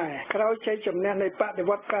ឋខ្មែរក្រោយជ័យជំនះនៃបដិ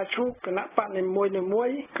វត្តការឈូកគណៈបកនីមួយ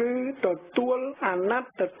ៗគឺទទួលអាណត្តិ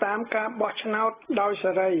ទៅតាមការបោះឆ្នោតដោយ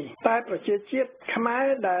សេរីតែប្រជាជាតិខ្មែរ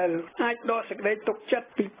ដែលអាចដកសេចក្តីទុកចិត្ត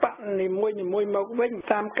ពីបកនីមួយៗមកវិញ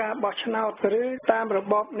តាមការបោះឆ្នោតឬតាមរ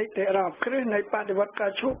បបនីតិរដ្ឋគ្រឹះនៃបដិវត្តកា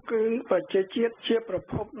រឈូកគឺប្រជាជាតិជាប្រ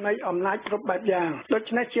ភពនៃអំណាចគ្រប់បែបយ៉ាងដូ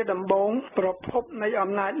ច្នេះជាដំបូងប្រភពនៃ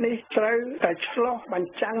អំណាចនេះត្រូវតែឆ្លុះប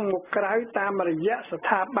ញ្ចាំងមកក្រៅតាមរយៈស្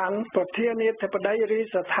ថាប័នប្រធានាធិបតីឬ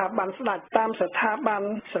ស្ថាប័នស្ដេចតាមស្ថាប័ន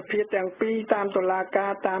សភាទាំងពីរតាមតុលាកា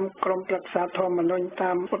រតាមក្រមប្រឹក្សាធម្មនុញ្ញ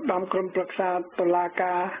តាមឧត្តមក្រមប្រឹក្សាតុលា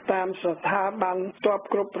ការតាមស្ថាប័នទ័ព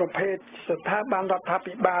គ្រប់ប្រភេទស្ថាប័នរដ្ឋា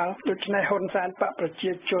ភិបាលដូច្នេះហ៊ុនសែនបកប្រ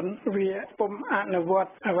ជាជនវាពុំអនុវត្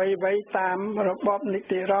តអ្វីៗតាមរបបនី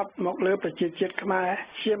តិរដ្ឋមកលើប្រជាជាតិខ្មែរ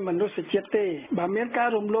ជាមនុស្សជាតិទេបើមានការ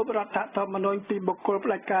រំលោភរដ្ឋធម្មនុញ្ញពីបុគ្គលផ្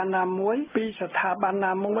ដាច់ការណាមួយពីស្ថាប័ន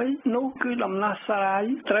ណាមួយនោះគឺដំណោះស្រាយ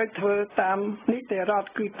ត្រូវធ្វើតាមនីតិរដ្ឋ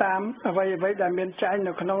គឺតាមអ្វីៗដែលមានចែង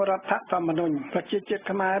នៅក្នុងរដ្ឋធម្មនុញ្ញប្រជាជាតិ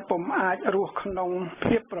ខ្មែរពុំអាចរស់ក្នុង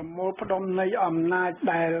ភាពប្រមូលផ្ដុំនៃអំណាច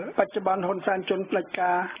ដែលបច្ចុប្បន្នហ៊ុនសែនជនផ្ដាច់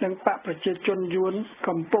ការនិងបកប្រជាជនយួន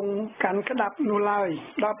កំពុងកាន់ក្តាប់នោះឡើយ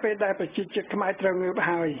ដល់ពេលដែលប្រជាជាតិខ្មែរត្រូវងើប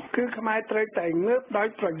ហើយគឺខ្មែរត្រូវតែងើបដោយ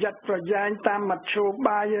ប្រយ័ត្នប្រយែងតាមមធ្យោ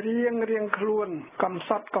បាយរៀងខ្លួនកំ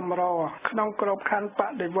សត់កំរក្នុងក្របខ័ណ្ឌប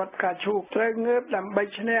ដិវត្តការឈូកត្រូវងើបដើម្បី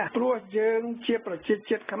ឈ្នះព្រោះយើងជាប្រជា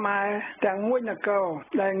ជាតិខ្មែរទាំងមួយនគរ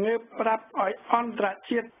ដែលងើបប្រាប់ឲ្យអន្តរ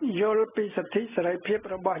ជាតិយល់ពីសិទ្ធិសេរីភាព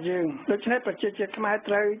របស់យើងដូច្នេះប្រជាជាតិខ្មែរ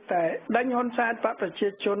ត្រូវតែដេញហ៊ុនសែនបកប្រជា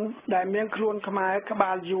ជនដែលមានខ្លួនខ្មែរក្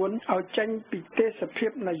បាលយួនឲ្យចេញពីទេសភា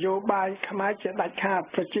ពនយោបាយខ្មែរជាដាច់ខាត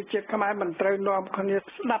ប្រជាជាតិខ្មែរមិនត្រូវនាំគ្នា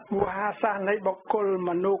ស្ដាប់វោហារសាស្ត្រនៃបុគ្គល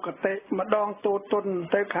មនោគតិម្ដងទូទុន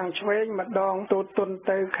ទៅខាងឆ្វេងម្ដងទូទុន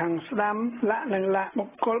ទៅខាងស្ដាំលក្ខនឹងលក្ខបុ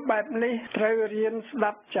គ្គលបែបនេះត្រូវរៀនស្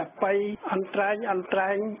ដាប់ចាប៉ីអន្ត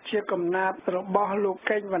រែងជាកំណាព្យរបស់លោក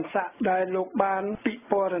កេងវណ្ណស័ក្តិដែលលោកបានពិ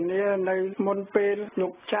ពណ៌នានៅមុនពេលលោ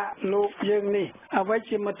កចាក់លោកយើងនេះអ្វី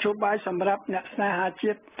ជាមធ្យោបាយសម្រាប់អ្នកស្នេហា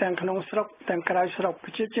ជាតិទាំងក្នុងស្រុកទាំងក្រៅស្រុកប្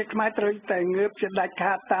រជាជាតិខ្មែរត្រូវតែងើបជាដាច់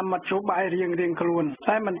ខាតតាមមធ្យោបាយរៀងខ្លួន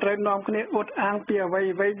តែមិនត្រូវនាំគ្នាអួតអាងពីអ្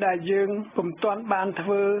វីដែលយើងពុំទាន់បានធ្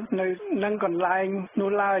វើនៅនឹងកន្លែងនោះ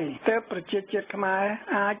ឡើយទើបប្រជាជាតិខ្មែរ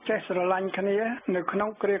អាចចេះស្រឡាញ់គ្នានៅក្នុង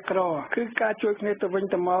គ្រាក្រគឺការជួយគ្នាទៅវិញ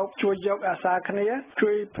ទៅមកជួយយកអាសាគ្នាជួ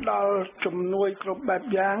យផ្ដល់ជំនួយគ្រប់បែប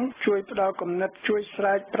យ៉ាងជួយផ្ដល់គំនិតជួយស្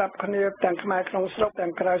រែកប្រាប់គ្នាទាំងខ្មែរក្នុងស្រុកទាំ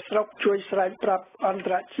ងក្រៅស្រុកជួយស្រែកប្រាប់អន្ត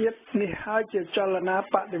រជាតិនេះហើយជាចលនា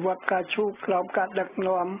បដិវត្តការឈូកក្រោមការដឹក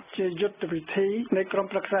នាំជាយុទ្ធវិធីនៃក្រម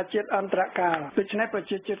ប្រឹក្សាជាតិអន្តរកាលដូច្នេះប្រ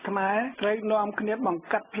ជាជាតិខ្មែរត្រូវនាំគ្នាបង្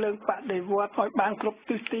កាត់ភ្លើងបដិវត្តឲ្យបានគ្រប់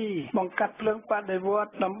ទិសទីបង្កាត់ភ្លើងបដិវត្ត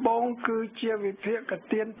ដំបូងគឺជាវិភាគ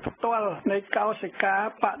ទានផ្ទាល់នៃកោសិកា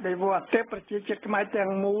បដិវត្តតែប្រជាជាតិខ្មែរទាំ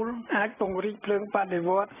ងមូលអាចពង្រីកភ្លើងបដិ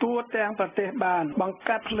វត្តทั่វទាំងប្រទេសបានបង្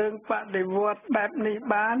កាត់ភ្លើងបដិវត្តបែបនេះ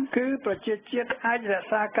បានគឺប្រជាជាតិអាចរក្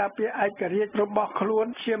សាការពារឯករាជ្យរបស់ខ្លួន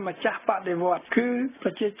ជាម្ចាស់បដិវត្តគឺប្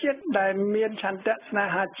រជាជាតិដែលមានឆន្ទៈស្នេ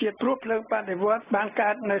ហាជាតិព្រោះភ្លើងបដិវត្តបាន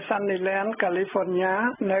កើតនៅ Sunnyland California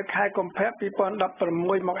នៅខែកុម្ភៈ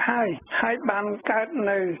2016មកហើយបានកើត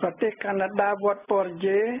នៅប្រទេសកាណាដាវត្តពរ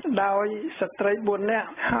យេដោយស្ត្រី4នាក់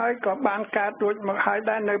ហើយក៏បានកើតរួចមកហើយ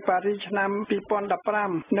ដែរនៅប៉ារីសឆ្នាំ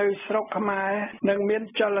2015នៅស្រុកខ្មែរនឹងមាន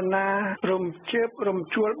ចលនារំជើបរំ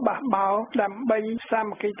ជួលបះបោដើម្បីសាម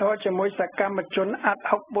គ្គីធម៌ជាមួយសកម្មជនអាត់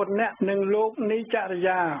ហុក4នាក់និងលោកនីចរិ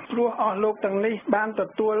យាព្រោះអស់លោកទាំងនេះបានទ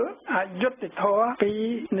ទួលអយុត្តិធម៌ពី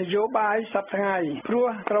នយោបាយសប្តាហ៍ថ្ងៃព្រោះ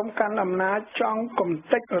ក្រុមកាន់អំណាចចង់គំ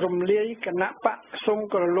ទេចរំលាយគណៈបកសុំ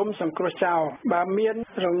ក្រលុំសង្គ្រោះចោលបើមាន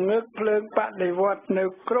រងើកភ្លើងបដិវត្តនៅ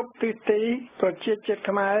គ្រប់ទិសទីប្រជាជាតិ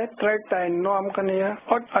ខ្មែរត្រូវតែនាំគ្នា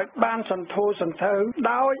អុចឲ្យបានសន្ធោសន្ធៅ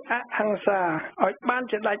ដោយអហិង្សាឲ្យបាន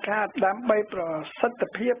ជាដាច់ខាតដើម្បីប្រសិទ្ធ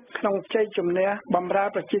ភាពក្នុងជ័យជំនះបម្រើ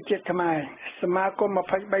ប្រជាជាតិខ្មែរសមាគម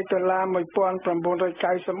23ដុល្លារ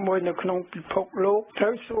1991នៅក្នុងពិភពលោកត្រូ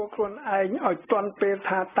វសួរខ្លួនឯងឲ្យទាន់ពេល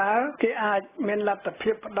ថាតើគេអាចមានលទ្ធ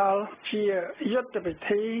ភាពផ្ដល់ជាយុទ្ធវិ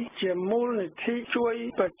ធីជាមូលនិធិជួយ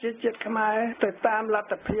ប្រជាជាតិខ្មែរទៅតាមល ត្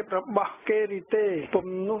ថភាពរបស់គេឬទេពុំ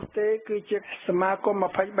នោះទេគឺជាសមាគម$23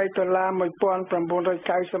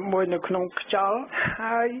 1991នៅក្នុងខ្យល់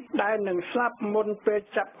ហើយដែលនឹងស្លាប់មុនពេល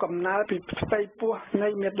ចាប់កំណើតពីផ្ទៃពោះនៃ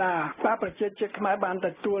មេដាបាទប្រជាជាតិខ្មែរបានទ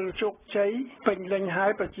ទួលជោគជ័យពេញលេញហើ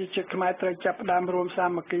យប្រជាជាតិខ្មែរត្រូវចាប់ផ្ដើមរួមសា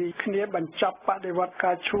មគ្គីគ្នាបញ្ចប់បដិវត្ត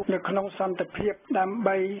ការឈូកនៅក្នុងសន្តិភាពដើម្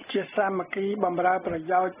បីជាសាមគ្គីបម្រើប្រ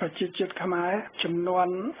យោជន៍ប្រជាជាតិខ្មែរចំនួន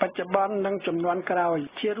បច្ចុប្បន្ននិងចំនួនក្រោយ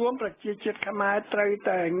ជារួមប្រជាជាតិខ្មែរត្រូវ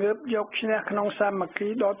តែងើបយកឈ្នះក្នុងសាមគ្គី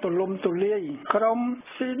ដ៏ទូលំទូលាយក្រុម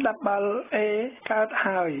CAA កើត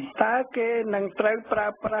ហើយតើគេនឹងត្រូវប្រើ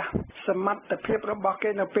ប្រាស់សមត្ថភាពរបស់គេ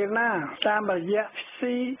នៅពេលណាតាមរយៈ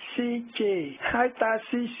CCJ ហើយតើ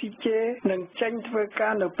CCJ នឹងចេញធ្វើកា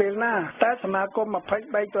រនៅពេលណាតើសមាគម$23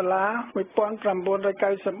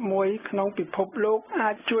 1991ក្នុងពិភពលោក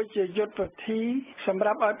អាចជួយជាយុទ្ធវិធីសម្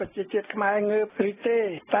រាប់ឲ្យប្រជាជាតិខ្មែរងើបឬទេ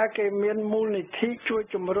តើគេមានមូលនិធិជួយ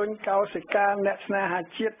ជំរុញកោសិកាអ្នកស្នេហា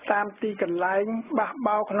ជាតិតាមទីកន្លែងបះ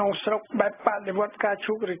បោក្នុងស្រុកបែបបដិវត្តការ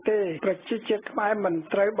ឈូកឬទេប្រជាជាតិខ្មែរមិន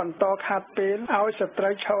ត្រូវបន្តខាតពេលឲ្យសត្រូ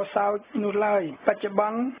វឆោសោចនោះឡើយបច្ចុប្ប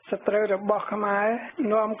ន្នសត្រូវរបស់ខ្មែរ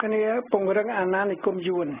នាំគ្នាពង្រឹងអាណានិគម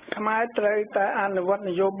យួនខ្មែរត្រូវតែអនុវត្ត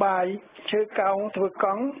នយោបាយឈើកោងធ្វើក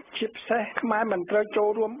ង់ជាពិសេសខ្មែរមិនត្រូវចូល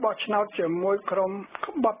រួមបោះឆ្នោតជាមួយក្រុម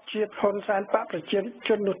ក្បត់ជាតិហ៊ុនសែនបកប្រជាជ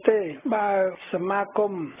ននោះទេបើសមាគ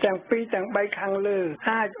មទាំងពីរទាំង3ខាងលើ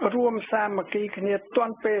អាចរួមសាមគ្គីគ្នាទា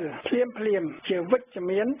ន់ពេលភ្លាមជាវិជ្ជ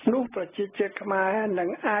មាននោះប្រជាជាតិខ្មែរនឹង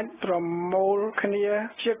អាចប្រមូលគ្នា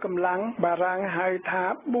ជាកម្លាំងបារាំងហៅថា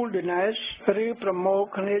Bulldinage ឬប្រមូល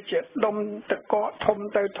គ្នាជាដុំតកកធំ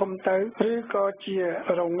ទៅឬក៏ជា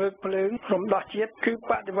រងើកភ្លើងរំដោះជាតិគឺ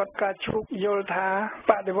បដិវត្តការឈូកយល់ថា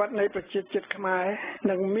បដិវត្តនៃប្រជាជាតិខ្មែរ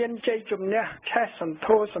នឹងមានជ័យជំនះឆេះសន្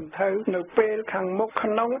ធោសន្ធៅនៅពេលខាងមុខ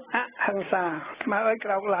ក្នុងអហិង្សាខ្មែរអើយ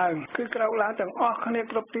ក្រោកឡើងគឺក្រោកឡើងទាំងអស់គ្នា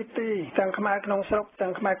គ្រប់ទីទាំងខ្មែរក្នុងស្រុកទាំ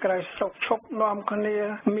ងខ្មែរក្រៅស្រុកឈប់នាំគ្នា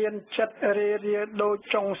មានចិត្តរេរាដូច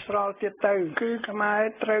ចុងស្រល់ទៀតទៅគឺខ្មែរ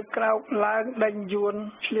ត្រូវក្រោកឡើងដេញយួន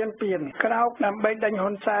ឆ្លៀនពៀនក្រោកដើម្បីដេញ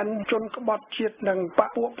ហ៊ុនសែនជន់ក្បត់ជាតិនិងបក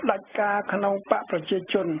ពួកផ្ដាច់ការក្នុងបកប្រជា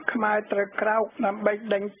ជនខ្មែរត្រូវក្រោកដើម្បី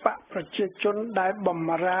ដេញបកប្រជាជនដែលបំ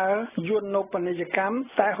រើយួននូបនីយកម្ម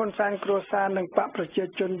តែហ៊ុនសែនគ្រួសារនិងបកប្រជា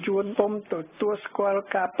ជនយួនពុំទទួលស្គាល់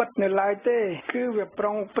ការពិតនៅឡើយទេគឺវាប្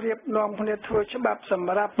រុងប្រៀបនាំគ្នាធ្វើច្បាប់ស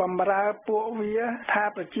ម្រាប់បំរើពួកវាថា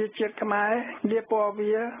ប្រជាជាតិខ្មែរលាពណ៌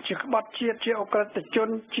វាជាក្បត់ជាតិជាអក្រិតជន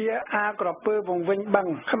ជាអាក្រពើវង្វេងបឹង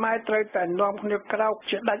ខ្មែរត្រូវតែនាំគ្នាក្រោក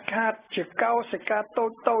ជាដាច់ខាតជាកោសិកា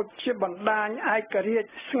តូចជាបណ្ដាញឯករាជ្យ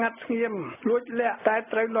ស្ងាត់ស្ងៀមលួចលាក់តែ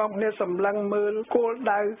ត្រូវនាំគ្នាសម្លឹងមើលគោល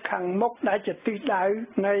ដៅខាងមុខដែលជាទិសដៅ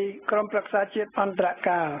នៃក្រមប្រឹក្សាជាតិអន្តរ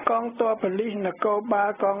កាលកងទ័ពប៉ូលីសនគរបាល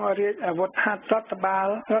កងរាជអាវុធហត្ថរដ្ឋបាល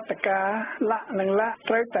រដ្ឋការលក្ខនិងលក្ខ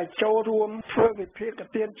ត្រូវតែចូលរួមធ្វើវិភាគ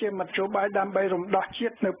ទានជាមធ្យោបាយដើម្បីរំដោះជា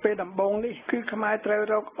តិនៅពេលដំបូងនេះគឺខ្មែរត្រូវ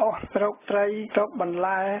រកអស់រកត្រីរកបន្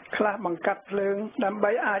លែខ្លះបង្កាត់ភ្លើងដើម្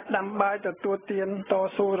បីអាចដាំបាយទទួលទានត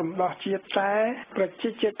ស៊ូរំដោះជាតិតែប្រជា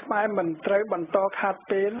ជាតិខ្មែរមិនត្រូវបន្តខាត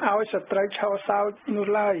ពេលឲ្យសត្រូវឆោសោចនោះ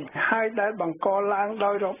ឡើយហើយដែលបង្កឡើង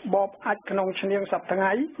ដោយរបបអាចក្នុងឈ្នាងសប្តា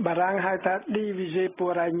ហ៍បារាំងហៅថា Divisé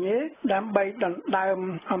pour régner ដើម្បីដណ្ដើម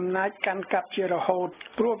អំណាចកាន់កាប់ជារហូត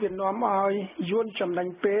ព្រោះវានាំឲ្យយួនចំណេញ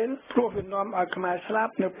ពេលព្រោះវានាំឲ្យខ្មែរស្លា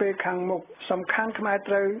ប់នៅពេលខាងមុខសំខាន់ខ្មែរ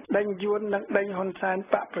ត្រូវដេញយួននិងដេញហ៊ុនសែន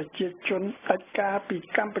បកប្រជាជនដាច់ការពី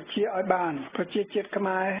កម្ពុជាឲ្យបានប្រជាជាតិខ្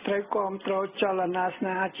មែរត្រូវគាំទ្រចលនាស្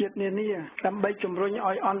នេហាជាតិនានាដើម្បីជំរុញ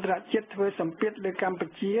ឲ្យអន្តរជាតិធ្វើសម្ពាធលើកម្ពុ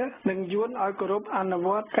ជានិងយួនឲ្យគោរពអនុវ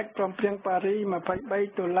ត្តកិច្ចព្រមព្រៀងប៉ារី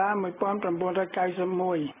$23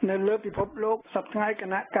 1991នៅលើពិភពលោកសប្តាហ៍គ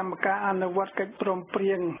ណៈកម្មការអនុវត្តកិច្ចព្រមព្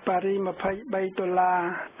រៀងប៉ារី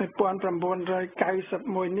$23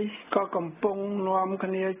 1991នេះក៏កំពុងនាំគ្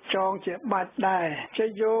នាចងជាបាច់ដែរជ័យ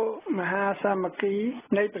យោមហាសាមគ្គី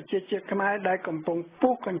នៃប្រជាជាតិខ្មែរដែលកំពុង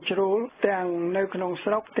ពុះកញ្ជ្រោលទាំងនៅក្នុង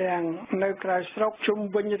ស្រុកទាំងនៅក្រៅស្រុកជុំ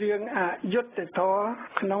វិញរឿងអយុត្តិធម៌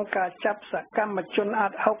ក្នុងការចាប់សកម្មជនអា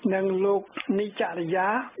ត់ហុកនិងលោកនីចរិយា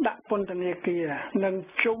ដាក់ពន្ធនាគារនិង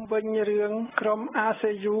ជុំវិញរឿងក្រុម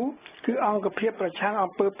ACU គឺអង្គភាពប្រឆាំង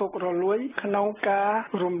អំពើពុករលួយក្នុងការ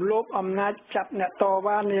រំលោភអំណាចចាប់អ្នកត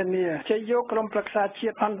វ៉ានានាជ័យយកក្រុមប្រឹក្សាជា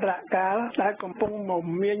តិអន្តរកាលដែលកំពុងម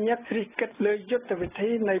មាញឹករិះគិតលើយុទ្ធវិធី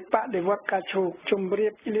នៃបដិវត្តការឈូកជម្រា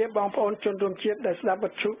បលាបងប្អូនជនរួមជាតិដែលស្ដាប់វិ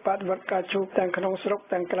ទ្យុបដិវត្តការឈូកទាំងក្នុងស្រុក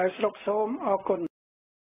ទាំងក្រៅស្រុកសូមអរគុណ